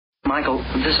Michael,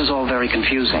 this is all very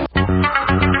confusing.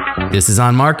 This is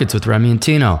On Markets with Remy and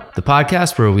Tino, the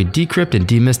podcast where we decrypt and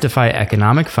demystify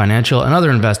economic, financial, and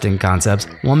other investing concepts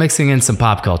while mixing in some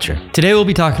pop culture. Today we'll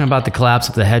be talking about the collapse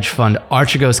of the hedge fund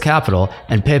Archegos Capital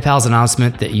and PayPal's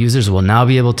announcement that users will now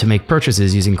be able to make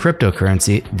purchases using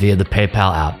cryptocurrency via the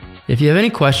PayPal app. If you have any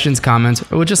questions, comments,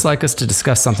 or would just like us to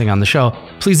discuss something on the show,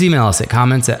 please email us at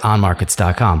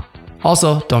comments@onmarkets.com.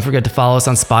 Also, don't forget to follow us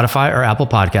on Spotify or Apple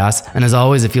Podcasts. And as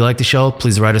always, if you like the show,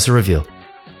 please write us a review.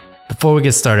 Before we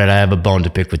get started, I have a bone to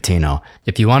pick with Tino.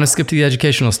 If you want to skip to the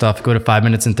educational stuff, go to 5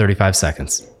 minutes and 35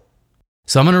 seconds.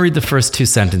 So I'm going to read the first two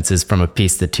sentences from a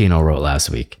piece that Tino wrote last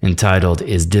week, entitled,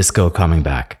 "Is Disco Coming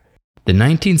Back?" The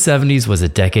 1970s was a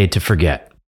decade to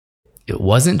forget. It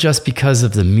wasn't just because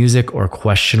of the music or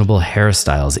questionable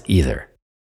hairstyles either.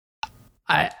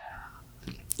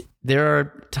 There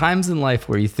are times in life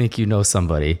where you think you know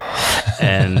somebody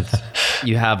and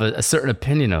you have a certain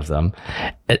opinion of them.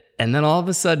 And then all of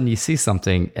a sudden you see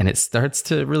something and it starts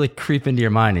to really creep into your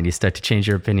mind and you start to change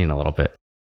your opinion a little bit.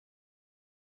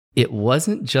 It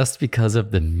wasn't just because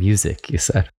of the music, you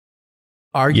said.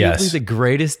 Arguably the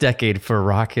greatest decade for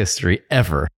rock history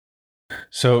ever.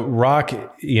 So rock,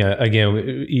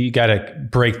 again, you got to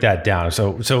break that down.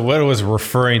 So what it was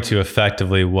referring to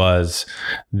effectively was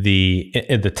the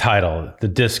title, the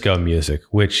disco music,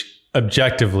 which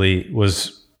objectively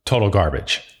was total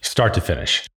garbage, start to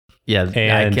finish. Yeah,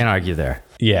 and I can't argue there.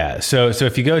 Yeah. So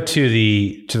if you go to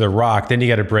the rock, then you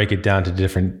got to break it down to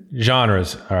different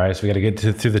genres. All right. So we got to get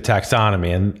through the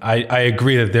taxonomy. And I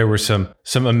agree that there were some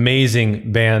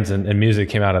amazing bands and music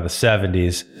came out of the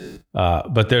 70s.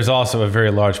 But there's also a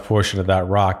very large portion of that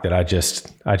rock that I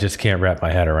just can't wrap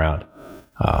my head around.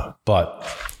 I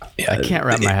can't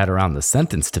wrap my head around the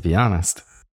sentence, to be honest.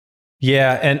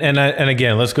 Yeah, and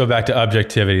again, let's go back to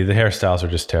objectivity. The hairstyles are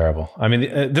just terrible. I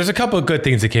mean, there's a couple of good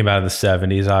things that came out of the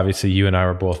 70s. Obviously, you and I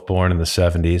were both born in the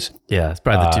 70s. Yeah, it's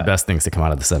probably the two best things to come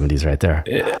out of the 70s right there.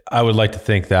 I would like to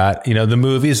think that. The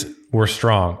movies were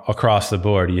strong across the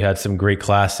board. You had some great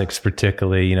classics,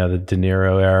 particularly, the De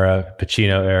Niro era,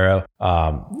 Pacino era.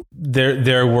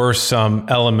 There were some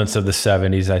elements of the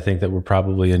 70s, I think, that were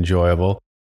probably enjoyable.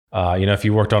 If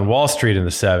you worked on Wall Street in the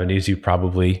 70s, you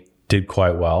probably did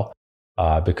quite well.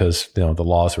 Because the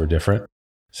laws were different.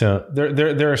 So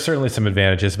there are certainly some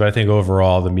advantages, but I think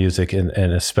overall the music and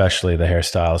especially the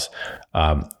hairstyles,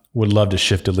 would love to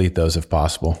shift delete those if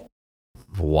possible.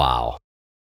 Wow.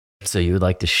 So you would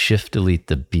like to shift delete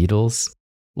the Beatles,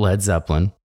 Led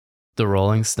Zeppelin, the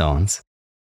Rolling Stones,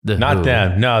 the Not Who.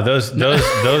 them. No, those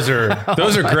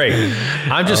are great.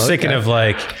 I'm just thinking of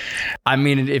I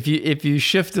mean, if you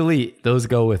shift delete, those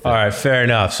go with it. All right, fair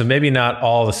enough. So maybe not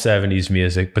all the 70s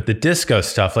music, but the disco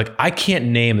stuff, I can't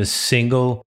name a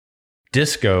single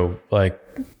disco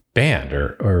band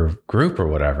or group or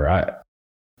whatever.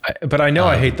 But I know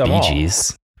I hate them Bee all.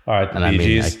 Gees. All right, the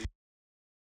Bee Gees.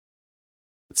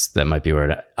 That might be where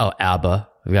it. Oh, ABBA.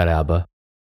 We've got ABBA.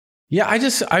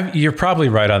 Yeah, you're probably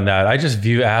right on that. I just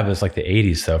view ABBA as the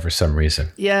 80s though for some reason.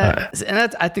 Yeah,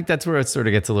 and I think that's where it sort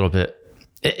of gets a little bit.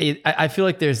 I feel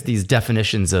like there's these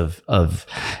definitions of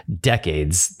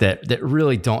decades that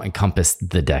really don't encompass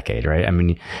the decade, right? I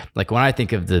mean, when I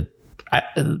think of the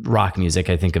rock music,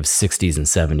 I think of 60s and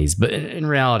 70s, but in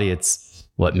reality, it's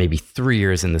maybe 3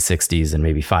 years in the 60s and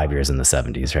maybe 5 years in the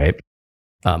 70s, right?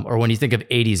 Or when you think of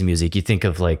 80s music, you think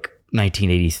of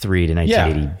 1983 to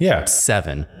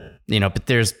 1987, but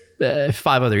there's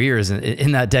 5 other years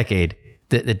in that decade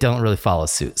that don't really follow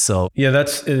suit. So yeah,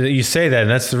 that's you say that, and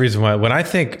that's the reason why when I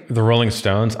think the Rolling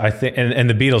Stones, I think and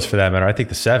the Beatles for that matter, I think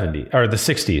the 70s or the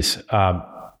 60s.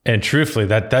 And truthfully,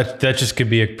 that just could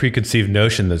be a preconceived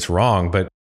notion that's wrong. But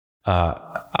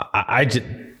I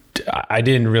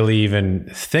didn't really even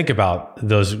think about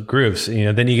those groups.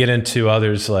 Then you get into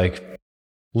others like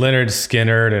Lynyrd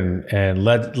Skynyrd and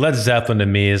Led Zeppelin. To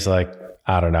me is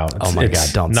I don't know. Oh my God!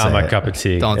 Don't not say my it. cup of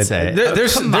tea. Don't say it.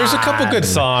 There's a couple good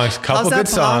songs. How's that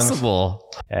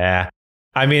possible? Yeah.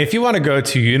 I mean, if you want to go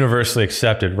to universally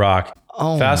accepted rock,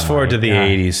 fast forward to the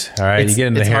 80s. All right, you get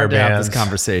into hair bands. It's hard to have this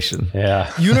conversation.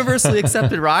 Yeah. Universally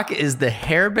accepted rock is the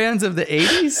hair bands of the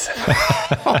 80s.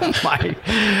 Oh my!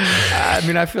 I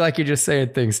mean, I feel like you're just saying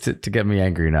things to get me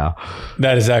angry now.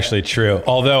 That is actually true.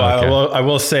 Although I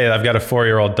will say I've got a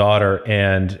 4-year-old daughter,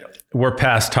 and we're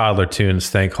past toddler tunes,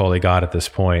 thank holy God, at this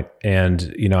point.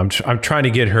 And I'm trying to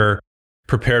get her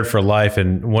prepared for life,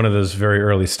 and one of those very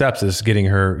early steps is getting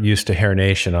her used to Hair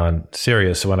Nation on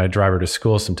Sirius. So when I drive her to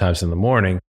school sometimes in the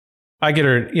morning, I get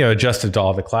her adjusted to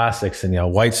all the classics. And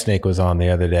Whitesnake was on the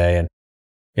other day, and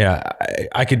Yeah,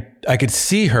 I could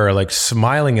see her like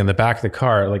smiling in the back of the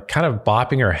car, like kind of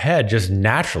bopping her head just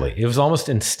naturally. It was almost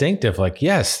instinctive. Like,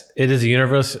 yes, it is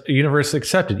universally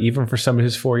accepted, even for somebody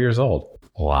who's 4 years old.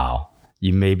 Wow.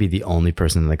 You may be the only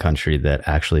person in the country that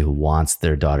actually wants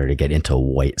their daughter to get into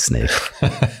Whitesnake.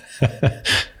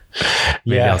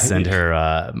 Maybe I'll send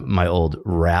her my old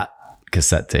Rat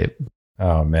cassette tape.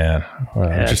 Oh man,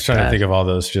 I'm just trying to think of all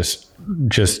those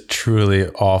just truly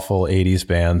awful 80s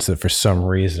bands that for some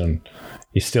reason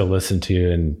you still listen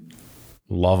to and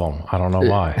love them. I don't know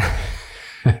why.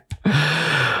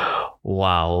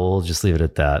 Wow, we'll just leave it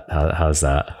at that. How's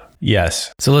that?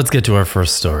 Yes. So let's get to our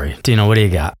first story. Tino, what do you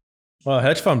got? Well, a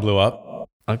hedge fund blew up.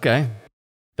 Okay.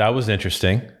 That was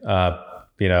interesting.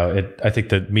 I think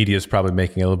the media is probably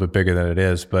making it a little bit bigger than it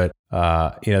is, but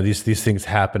these things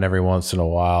happen every once in a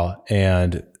while,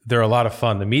 and they're a lot of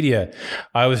fun. The media,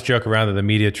 I always joke around that the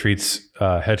media treats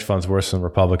hedge funds worse than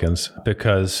Republicans,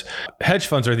 because hedge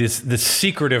funds are this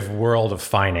secretive world of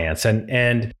finance,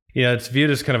 and it's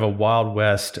viewed as kind of a wild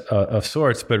west of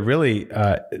sorts, but really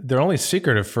they're only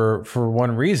secretive for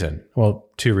one reason. Well,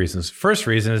 two reasons. First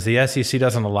reason is the SEC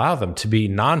doesn't allow them to be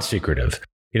non-secretive.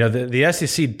 The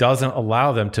SEC doesn't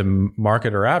allow them to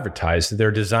market or advertise.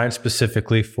 They're designed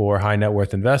specifically for high net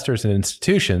worth investors and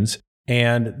institutions,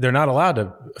 and they're not allowed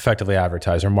to effectively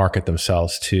advertise or market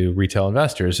themselves to retail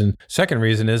investors. And second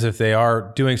reason is if they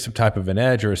are doing some type of an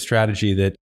edge or a strategy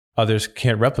that others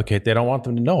can't replicate, they don't want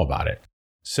them to know about it.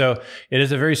 So it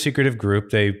is a very secretive group.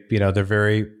 They,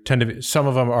 some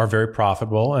of them are very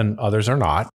profitable and others are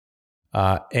not.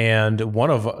 And one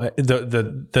of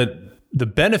the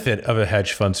benefit of a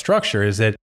hedge fund structure is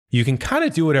that you can kind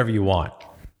of do whatever you want.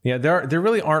 There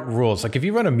really aren't rules. Like if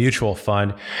you run a mutual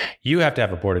fund, you have to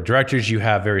have a board of directors. You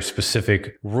have very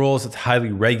specific rules. It's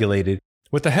highly regulated.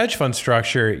 With the hedge fund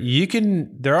structure,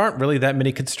 there aren't really that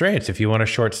many constraints. If you want to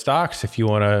short stocks, if you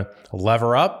want to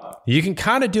lever up, you can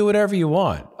kind of do whatever you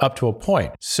want up to a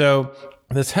point. So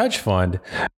this hedge fund,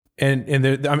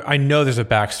 and I know there's a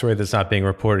backstory that's not being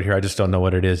reported here. I just don't know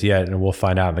what it is yet, and we'll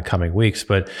find out in the coming weeks.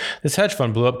 But this hedge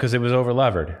fund blew up because it was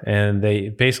over-levered, and they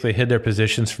basically hid their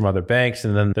positions from other banks.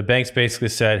 And then the banks basically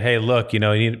said, "Hey, look, you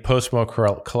need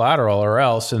post-mortem collateral or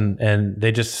else," and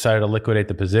they just decided to liquidate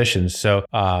the positions. So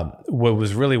what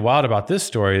was really wild about this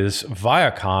story is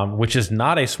Viacom, which is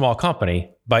not a small company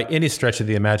by any stretch of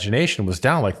the imagination, was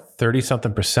down like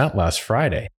 30-something% last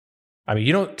Friday. I mean,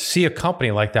 you don't see a company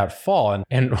like that fall.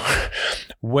 And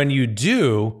when you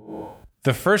do,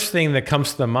 the first thing that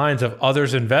comes to the minds of other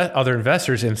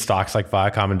investors in stocks like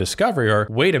Viacom and Discovery are,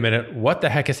 wait a minute, what the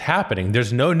heck is happening?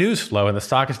 There's no news flow and the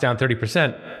stock is down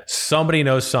 30%. Somebody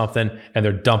knows something and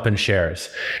they're dumping shares.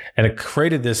 And it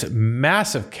created this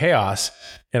massive chaos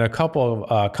in a couple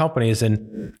of companies,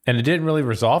 and it didn't really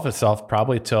resolve itself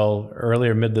probably till early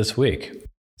or mid this week.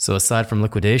 So aside from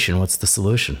liquidation, what's the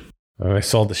solution? They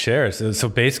sold the shares. So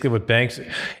basically what banks,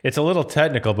 it's a little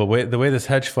technical, but the way this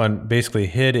hedge fund basically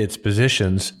hid its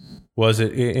positions was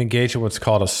it engaged in what's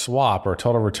called a swap or a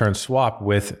total return swap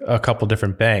with a couple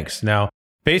different banks. Now,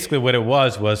 basically what it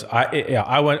was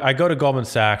I go to Goldman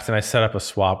Sachs and I set up a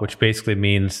swap, which basically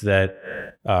means that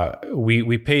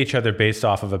we pay each other based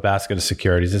off of a basket of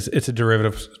securities. It's a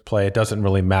derivative play. It doesn't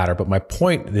really matter. But my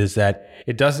point is that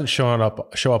it doesn't show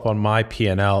up on my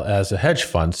P&L as a hedge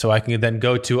fund. So I can then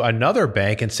go to another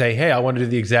bank and say, hey, I want to do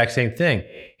the exact same thing.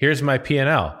 Here's my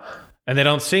P&L. And they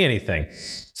don't see anything.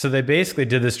 So they basically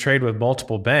did this trade with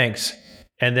multiple banks.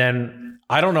 And then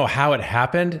I don't know how it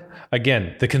happened.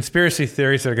 Again, the conspiracy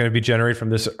theories that are going to be generated from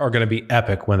this are going to be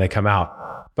epic when they come out.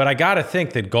 But I got to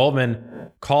think that Goldman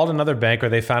called another bank, or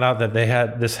they found out that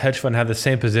this hedge fund had the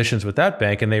same positions with that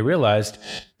bank, and they realized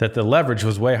that the leverage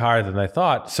was way higher than they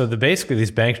thought. So basically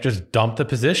these banks just dumped the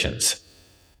positions.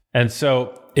 And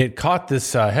so it caught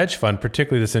this hedge fund,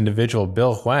 particularly this individual,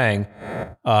 Bill Hwang,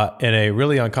 in a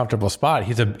really uncomfortable spot.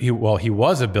 He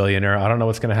was a billionaire. I don't know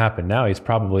what's going to happen now. He's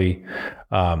probably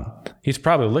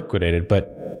liquidated.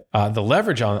 But the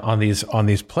leverage on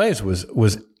these plays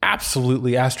was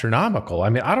absolutely astronomical. I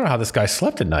mean, I don't know how this guy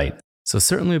slept at night. So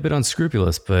certainly a bit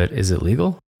unscrupulous, but is it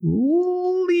legal?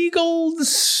 Legal,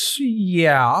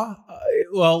 yeah.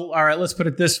 Well, all right. Let's put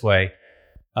it this way.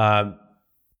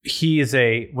 He is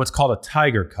what's called a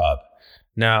tiger cub.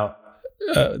 Now,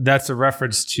 that's a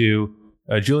reference to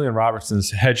Julian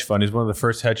Robertson's hedge fund. He's one of the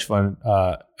first hedge fund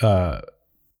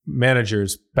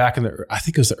managers back in I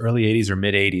think it was the early 80s or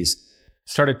mid 80s,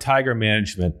 started Tiger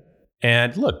Management.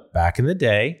 And look, back in the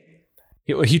day,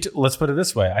 let's put it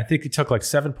this way. I think he took like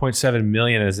 $7.7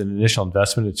 million as an initial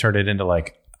investment to turn it into I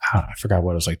forgot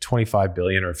what it was, like 25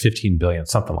 billion or 15 billion,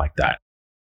 something like that.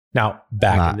 Now,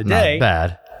 back in the day,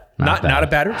 Not a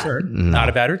bad return. No. Not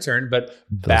a bad return, but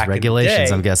Those back regulations, in the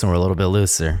day, I'm guessing, were a little bit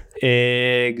looser.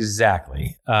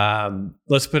 Exactly.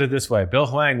 Let's put it this way. Bill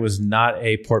Hwang was not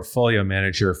a portfolio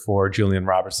manager for Julian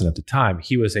Robertson at the time.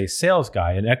 He was a sales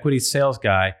guy, an equity sales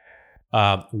guy,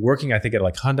 working, I think, at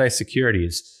like Hyundai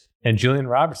Securities. And Julian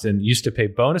Robertson used to pay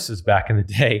bonuses back in the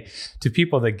day to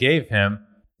people that gave him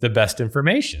the best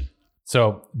information.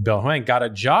 So Bill Hwang got a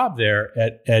job there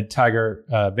at Tiger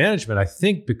Management, I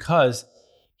think, because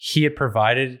he had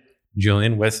provided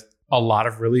Julian with a lot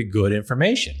of really good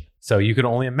information. So you can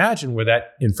only imagine where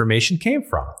that information came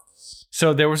from.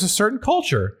 So there was a certain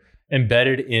culture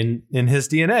embedded in his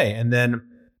DNA. And then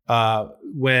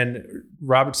when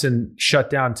Robertson shut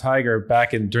down Tiger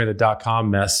back during the dot-com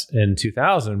mess in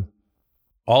 2000,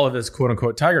 all of his quote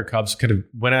unquote Tiger Cubs could have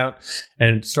went out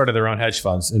and started their own hedge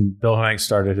funds. And Bill Hwang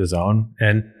started his own.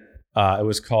 And it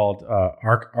was called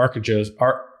Archegos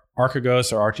or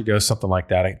Archegos, something like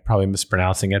that. I'm probably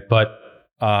mispronouncing it. But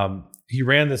he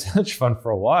ran this hedge fund for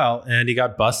a while, and he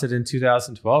got busted in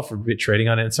 2012 for trading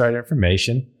on insider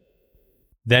information.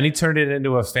 Then he turned it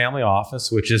into a family office,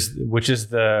 which is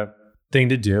the thing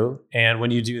to do. And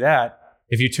when you do that,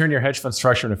 if you turn your hedge fund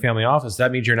structure into a family office,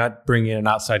 that means you're not bringing in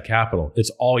outside capital. It's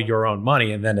all your own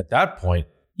money. And then at that point,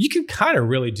 you can kind of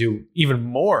really do even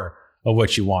more of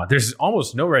what you want. There's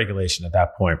almost no regulation at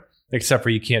that point, except for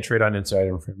you can't trade on insider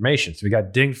information. So we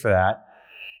got dinged for that.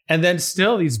 And then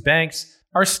still, these banks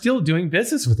are still doing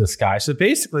business with this guy. So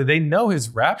basically, they know his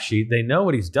rap sheet, they know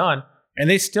what he's done, and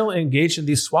they still engage in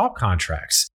these swap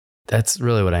contracts. That's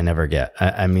really what I never get.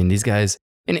 I mean, these guys,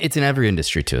 and it's in every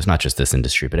industry too. It's not just this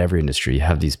industry, but every industry. You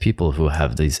have these people who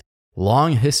have these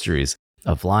long histories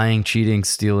of lying, cheating,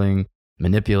 stealing,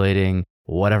 manipulating,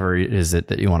 whatever it is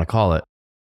that you want to call it.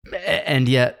 And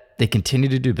yet they continue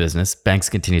to do business. Banks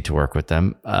continue to work with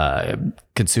them.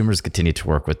 Consumers continue to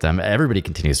work with them. Everybody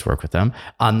continues to work with them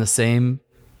on the same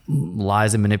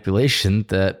lies and manipulation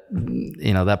that,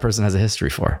 that person has a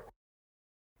history for.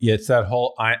 Yeah, it's that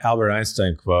whole Albert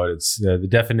Einstein quote. It's the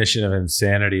definition of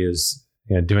insanity is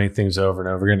doing things over and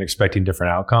over again, expecting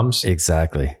different outcomes.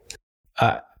 Exactly.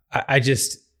 I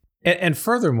just, and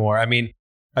furthermore, I mean,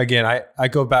 again, I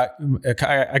go back,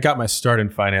 I got my start in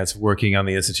finance working on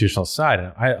the institutional side.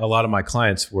 And a lot of my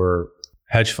clients were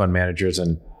hedge fund managers,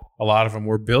 and a lot of them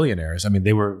were billionaires. I mean,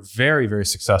 they were very, very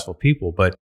successful people,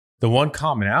 but the one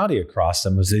commonality across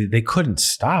them was they couldn't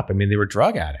stop. I mean, they were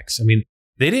drug addicts. I mean,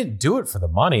 they didn't do it for the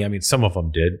money. I mean, some of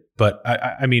them did, but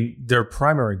I mean, their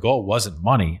primary goal wasn't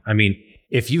money. I mean,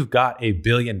 if you've got $1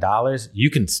 billion,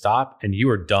 you can stop and you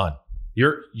are done.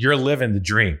 You're living the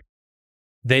dream.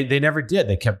 They never did.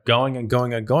 They kept going and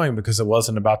going and going because it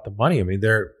wasn't about the money. I mean,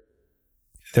 they're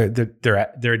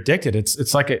addicted.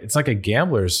 It's like a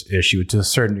gambler's issue to a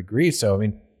certain degree. So I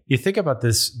mean, you think about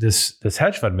this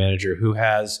hedge fund manager who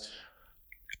has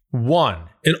won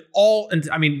in all, and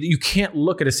I mean, you can't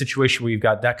look at a situation where you've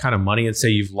got that kind of money and say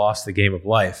you've lost the game of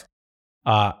life.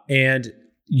 And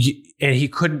he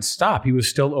couldn't stop. He was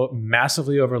still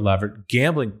massively over-levered,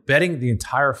 gambling, betting the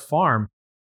entire farm.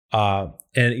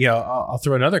 And I'll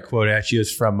throw another quote at you.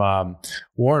 It's from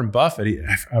Warren Buffett.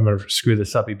 I'm going to screw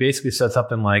this up. He basically said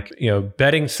something like,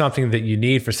 betting something that you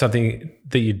need for something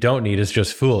that you don't need is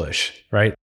just foolish,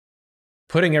 right?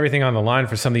 Putting everything on the line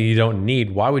for something you don't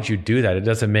need, why would you do that? It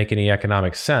doesn't make any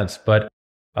economic sense. But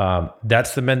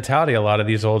that's the mentality of a lot of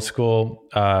these old school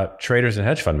traders and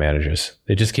hedge fund managers.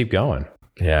 They just keep going.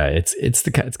 Yeah, it's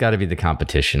got to be the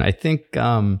competition. I think.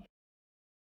 I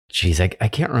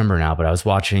can't remember now, but I was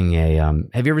watching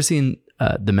have you ever seen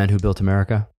The Men Who Built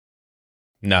America?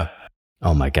 No.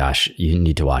 Oh my gosh, you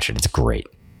need to watch it. It's great.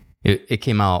 It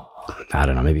came out, I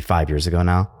don't know, maybe 5 years ago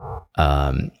now.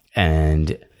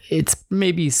 And it's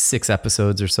maybe 6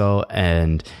 episodes or so.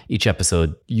 And each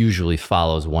episode usually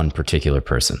follows one particular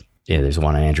person. Yeah, there's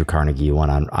one on Andrew Carnegie, one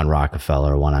on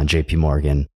Rockefeller, one on JP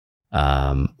Morgan,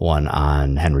 one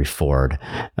on Henry Ford,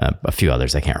 a few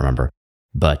others I can't remember.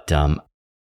 But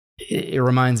it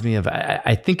reminds me of,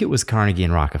 I think it was Carnegie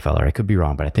and Rockefeller. I could be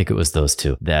wrong, but I think it was those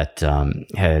two that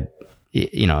had,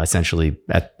 essentially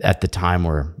at the time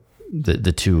were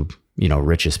the two,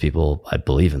 richest people, I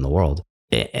believe, in the world.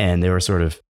 And they were sort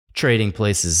of trading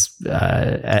places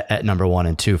at number 1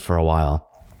 and 2 for a while.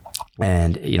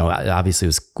 And, obviously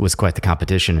it was quite the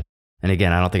competition. And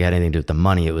again, I don't think it had anything to do with the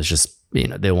money. It was just,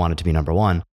 they wanted to be number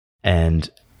 1. And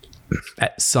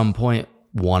at some point,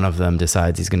 one of them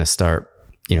decides he's going to start,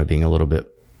 being a little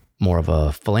bit more of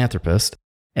a philanthropist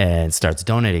and starts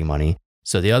donating money.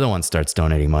 So the other one starts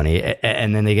donating money,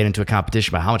 and then they get into a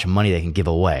competition about how much money they can give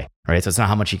away, right? So it's not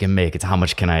how much you can make, it's how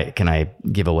much can I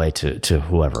give away to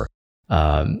whoever.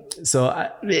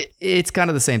 It's kind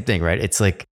of the same thing, right? It's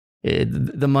like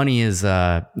the money is,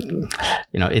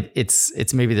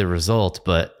 it's maybe the result,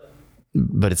 but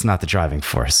it's not the driving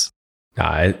force.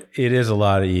 It is a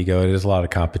lot of ego. It is a lot of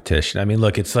competition. I mean,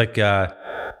 look, it's like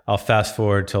I'll fast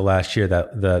forward to last year,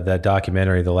 that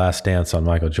documentary, The Last Dance, on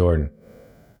Michael Jordan.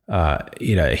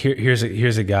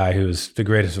 Here's a guy who's the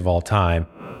greatest of all time,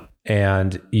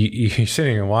 and you're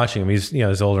sitting here watching him.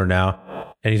 He's older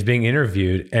now, and he's being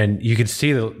interviewed, and you can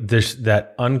see there's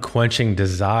that unquenching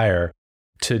desire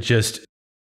to just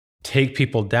take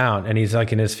people down, and he's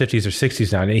like in his 50s or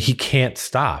 60s now, and he can't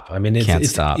stop. I mean,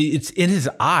 it's in his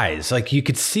eyes. Like, you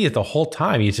could see it the whole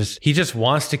time. He just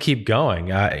wants to keep going.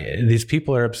 These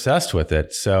people are obsessed with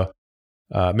it. So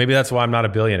maybe that's why I'm not a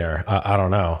billionaire. I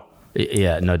don't know.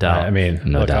 Yeah, no doubt. I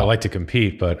mean, doubt. I like to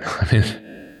compete, but I mean,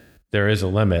 there is a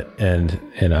limit, but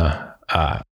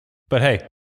hey,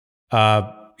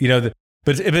 but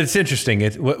it's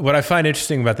interesting. What I find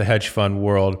interesting about the hedge fund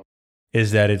world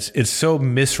is that it's so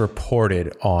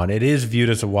misreported on. It is viewed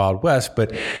as a Wild West,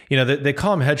 but they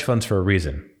call them hedge funds for a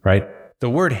reason, right? The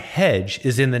word hedge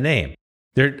is in the name.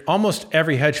 Almost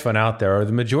every hedge fund out there, or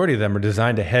the majority of them, are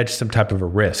designed to hedge some type of a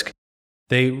risk.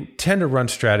 They tend to run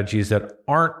strategies that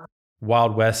aren't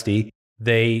Wild Westy.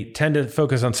 They tend to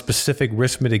focus on specific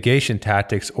risk mitigation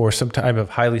tactics or some type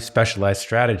of highly specialized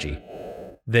strategy.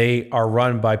 They are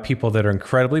run by people that are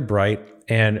incredibly bright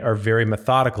and are very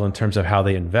methodical in terms of how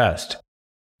they invest.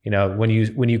 When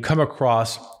you come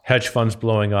across hedge funds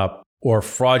blowing up, or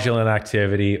fraudulent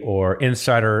activity, or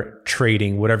insider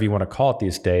trading, whatever you want to call it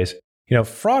these days,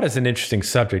 fraud is an interesting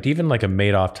subject, even like a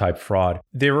Madoff type fraud.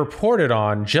 They're reported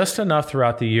on just enough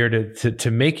throughout the year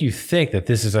to make you think that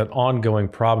this is an ongoing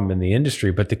problem in the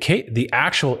industry. But the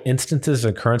actual instances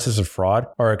and occurrences of fraud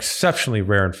are exceptionally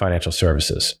rare in financial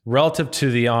services. Relative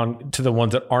to the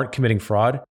ones that aren't committing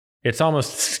fraud, it's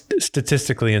almost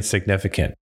statistically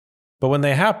insignificant. But when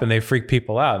they happen, they freak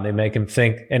people out and they make them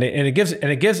think, and it gives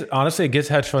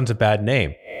hedge funds a bad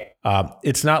name.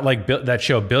 It's not like that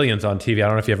show Billions on TV. I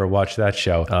don't know if you ever watched that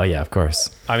show. Oh yeah, of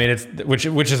course. I mean,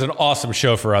 which is an awesome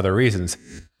show for other reasons,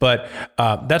 but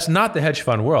that's not the hedge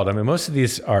fund world. I mean, most of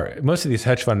these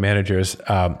hedge fund managers,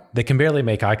 they can barely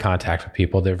make eye contact with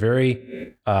people. They're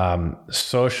very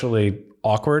socially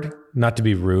awkward, not to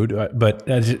be rude, but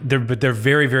they're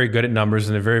very, very good at numbers,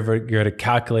 and they're very, very good at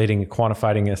calculating,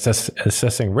 quantifying,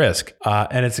 assessing risk.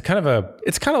 And it's kind of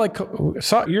like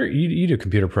you do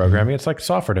computer programming. It's like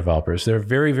software developers. They're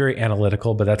very, very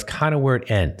analytical, but that's kind of where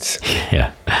it ends.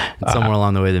 Yeah, somewhere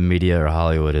along the way, the media or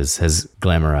Hollywood has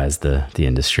glamorized the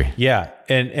industry. Yeah,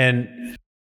 and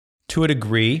to a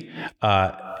degree,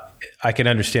 I can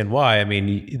understand why. I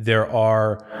mean,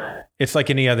 it's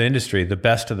like any other industry. The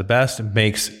best of the best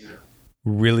makes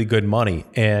really good money,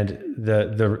 and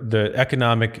the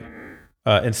economic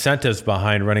incentives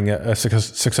behind running a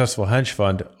successful hedge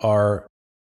fund are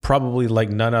probably like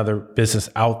none other business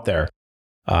out there.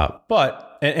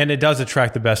 But it does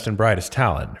attract the best and brightest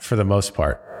talent for the most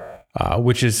part,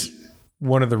 which is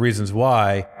one of the reasons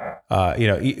why.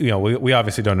 We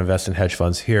obviously don't invest in hedge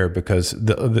funds here, because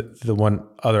the one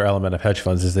other element of hedge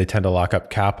funds is they tend to lock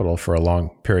up capital for a long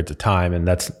periods of time, and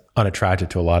that's unattractive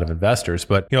to a lot of investors.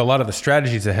 But a lot of the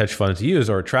strategies that hedge funds use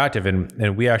are attractive,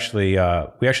 and we actually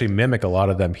mimic a lot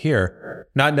of them here.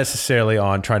 Not necessarily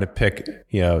on trying to pick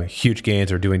huge gains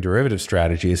or doing derivative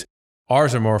strategies.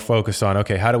 Ours are more focused on,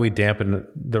 okay, how do we dampen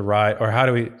the ride, or how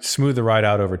do we smooth the ride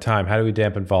out over time? How do we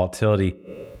dampen volatility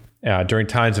during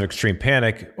times of extreme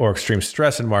panic or extreme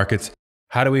stress in markets?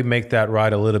 How do we make that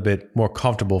ride a little bit more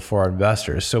comfortable for our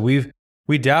investors? So we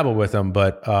dabble with them,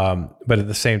 but at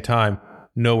the same time,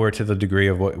 nowhere to the degree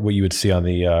of what you would see on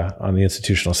the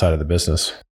institutional side of the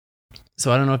business.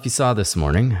 So I don't know if you saw this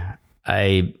morning.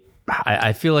 I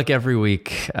feel like every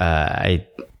week I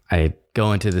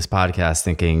go into this podcast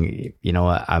thinking, you know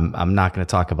what, I'm not going to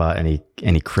talk about any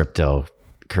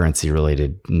cryptocurrency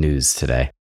related news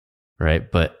today, right?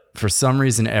 But for some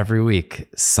reason, every week,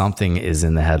 something is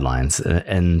in the headlines.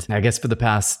 And I guess for the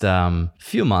past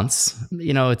few months,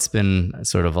 it's been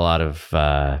sort of a lot of,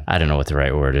 I don't know what the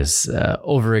right word is,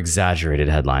 over-exaggerated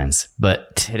headlines.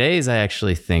 But today's, I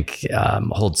actually think,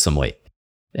 holds some weight.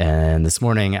 And this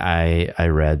morning, I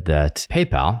read that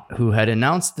PayPal, who had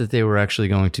announced that they were actually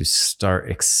going to start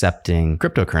accepting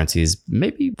cryptocurrencies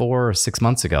maybe 4 or 6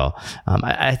 months ago.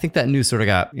 I think that news sort of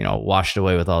got washed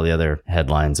away with all the other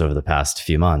headlines over the past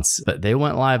few months. But they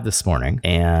went live this morning,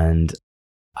 and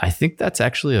I think that's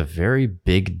actually a very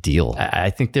big deal.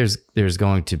 I think there's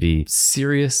going to be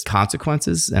serious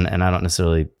consequences, and I don't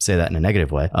necessarily say that in a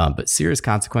negative way, but serious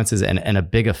consequences and a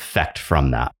big effect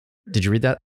from that. Did you read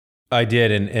that? I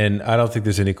did, and I don't think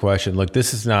there's any question. Look,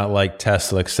 this is not like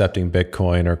Tesla accepting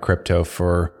Bitcoin or crypto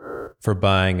for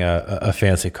buying a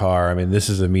fancy car. I mean, this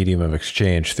is a medium of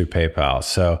exchange through PayPal.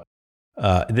 So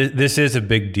this is a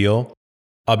big deal.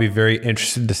 I'll be very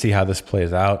interested to see how this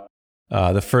plays out.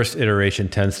 The first iteration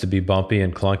tends to be bumpy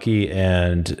and clunky,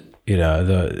 and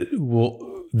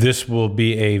this will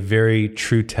be a very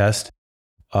true test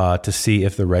to see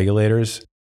if the regulators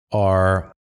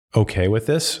are okay with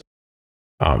this,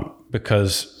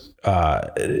 because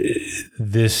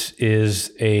this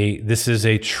is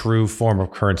a true form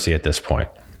of currency at this point.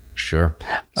 Sure.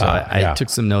 So I took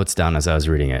some notes down as I was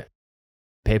reading it.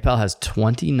 PayPal has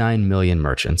 29 million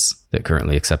merchants that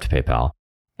currently accept PayPal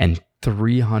and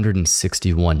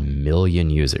 361 million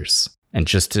users. And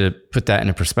just to put that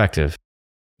into perspective,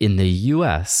 in the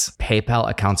US, PayPal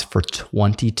accounts for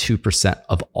 22%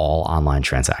 of all online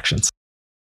transactions.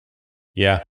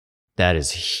 Yeah. That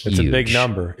is huge. It's a big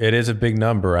number. It is a big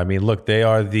number. I mean, look, they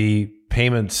are the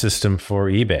payment system for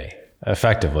eBay,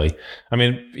 effectively. I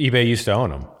mean, eBay used to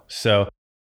own them. So,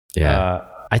 yeah.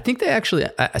 I think they actually,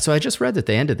 so I just read that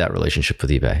they ended that relationship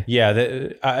with eBay. Yeah.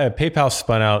 PayPal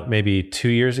spun out maybe 2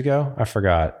 years ago. I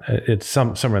forgot. It's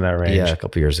somewhere in that range. Yeah, a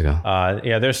couple years ago.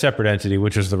 They're a separate entity,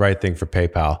 which was the right thing for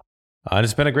PayPal. And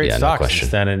it's been a great stock since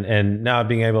then. And now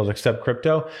being able to accept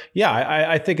crypto. Yeah,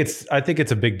 I think it's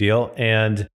a big deal.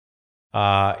 And,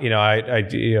 Remy,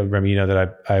 you know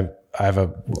that I have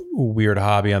a weird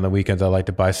hobby on the weekends. I like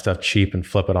to buy stuff cheap and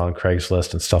flip it on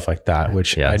Craigslist and stuff like that,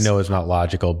 which I know is not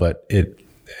logical, but it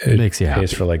makes you happy.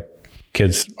 Pays for like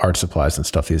kids' art supplies and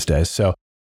stuff these days. So,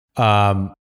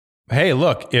 hey,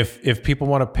 look, if people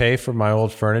want to pay for my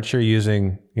old furniture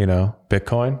using,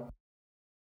 Bitcoin,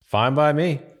 fine by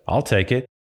me. I'll take it.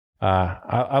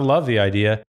 I love the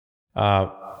idea.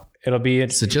 It'll be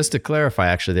So just to clarify,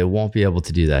 actually, they won't be able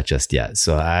to do that just yet.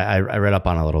 So I read up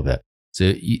on it a little bit.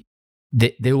 So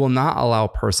they will not allow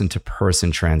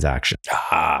person-to-person transaction.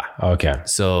 Okay.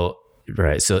 So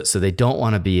right. So they don't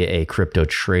want to be a crypto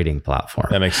trading platform.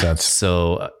 That makes sense.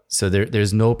 So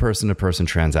there's no person-to-person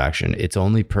transaction. It's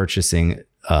only purchasing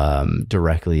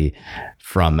directly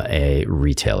from a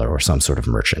retailer or some sort of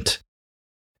merchant.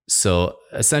 So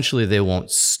essentially, they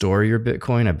won't store your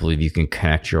Bitcoin. I believe you can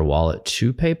connect your wallet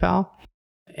to PayPal.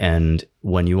 And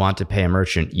when you want to pay a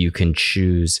merchant, you can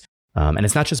choose, and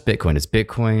it's not just Bitcoin, it's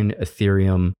Bitcoin,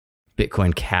 Ethereum,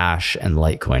 Bitcoin Cash, and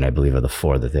Litecoin, I believe, are the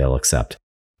four that they'll accept.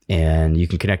 And you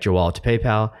can connect your wallet to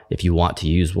PayPal. If you want to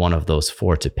use one of those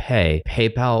four to pay,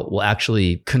 PayPal will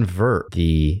actually convert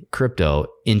the crypto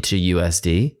into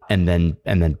USD and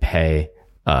then pay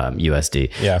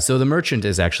USD. Yeah. So the merchant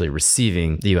is actually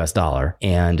receiving the US dollar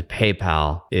and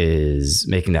PayPal is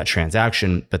making that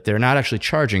transaction, but they're not actually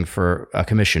charging for a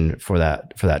commission for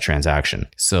that transaction.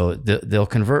 So they'll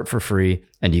convert for free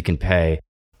and you can pay.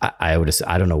 I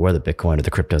don't know where the Bitcoin or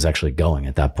the crypto is actually going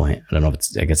at that point. I don't know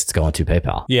I guess it's going to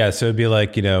PayPal. Yeah. So it'd be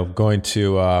like, going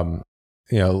to,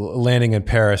 landing in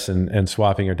Paris and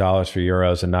swapping your dollars for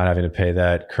euros and not having to pay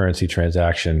that currency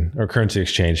transaction or currency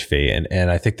exchange fee.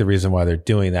 And I think the reason why they're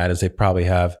doing that is they probably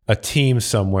have a team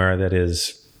somewhere that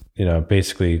is,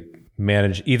 basically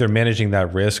managing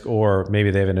that risk, or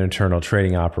maybe they have an internal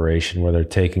trading operation where they're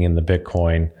taking in the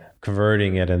Bitcoin,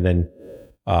 converting it, and then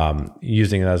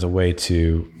using it as a way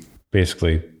to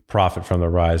basically profit from the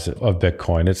rise of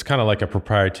Bitcoin. It's kind of like a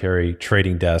proprietary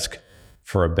trading desk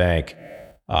for a bank.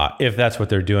 If that's what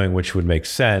they're doing, which would make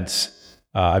sense,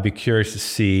 I'd be curious to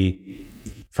see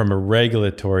from a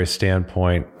regulatory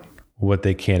standpoint what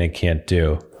they can and can't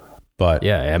do. But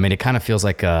yeah, I mean, it kind of feels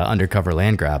like an undercover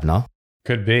land grab, no?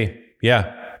 Could be.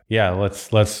 Yeah. Let's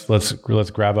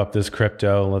grab up this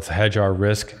crypto. Let's hedge our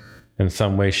risk in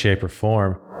some way, shape, or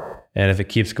form. And if it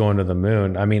keeps going to the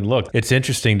moon, I mean, look, it's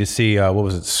interesting to see, what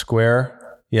was it, Square?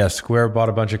 Yeah, Square bought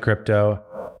a bunch of crypto.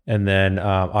 And then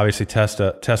obviously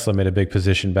Tesla made a big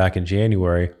position back in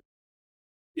January.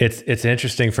 It's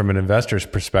interesting from an investor's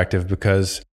perspective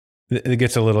because it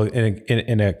gets a little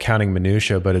in accounting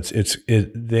minutia, but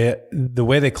the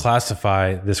way they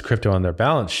classify this crypto on their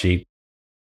balance sheet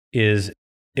is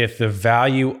if the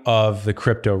value of the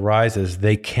crypto rises,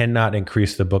 they cannot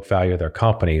increase the book value of their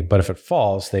company. But if it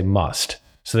falls, they must.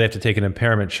 So they have to take an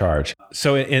impairment charge.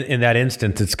 So in that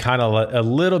instance, it's kind of a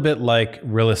little bit like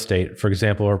real estate, for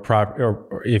example, or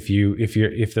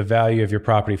if the value of your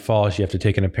property falls, you have to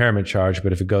take an impairment charge.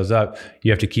 But if it goes up,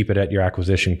 you have to keep it at your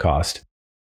acquisition cost.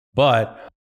 But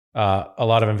a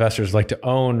lot of investors like to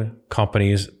own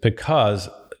companies because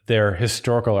their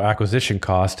historical acquisition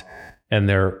cost and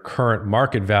their current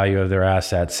market value of their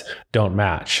assets don't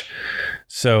match.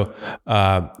 So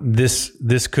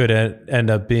this could end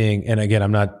up being, and again,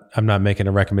 I'm not making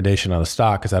a recommendation on the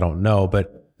stock because I don't know,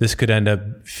 but this could end up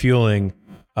fueling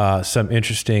some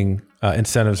interesting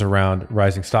incentives around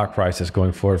rising stock prices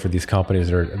going forward for these companies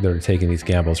that are taking these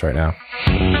gambles right now.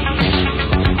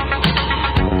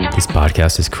 This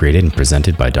podcast is created and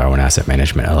presented by Darwin Asset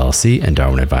Management LLC and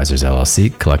Darwin Advisors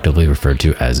LLC, collectively referred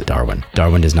to as Darwin.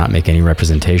 Darwin does not make any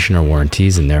representation or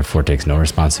warranties and therefore takes no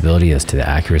responsibility as to the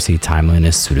accuracy,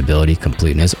 timeliness, suitability,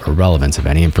 completeness, or relevance of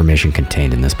any information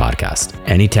contained in this podcast.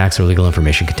 Any tax or legal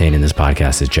information contained in this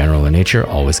podcast is general in nature.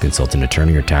 Always consult an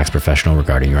attorney or tax professional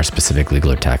regarding your specific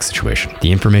legal or tax situation.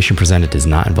 The information presented does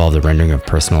not involve the rendering of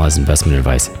personalized investment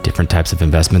advice. Different types of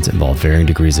investments involve varying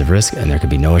degrees of risk, and there can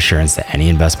be no assurance that any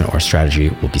investment or strategy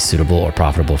will be suitable or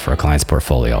profitable for a client's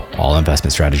portfolio. All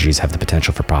investment strategies have the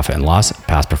potential for profit and loss.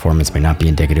 Past performance may not be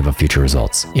indicative of future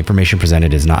results. Information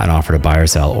presented is not an offer to buy or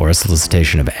sell or a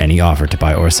solicitation of any offer to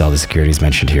buy or sell the securities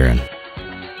mentioned herein.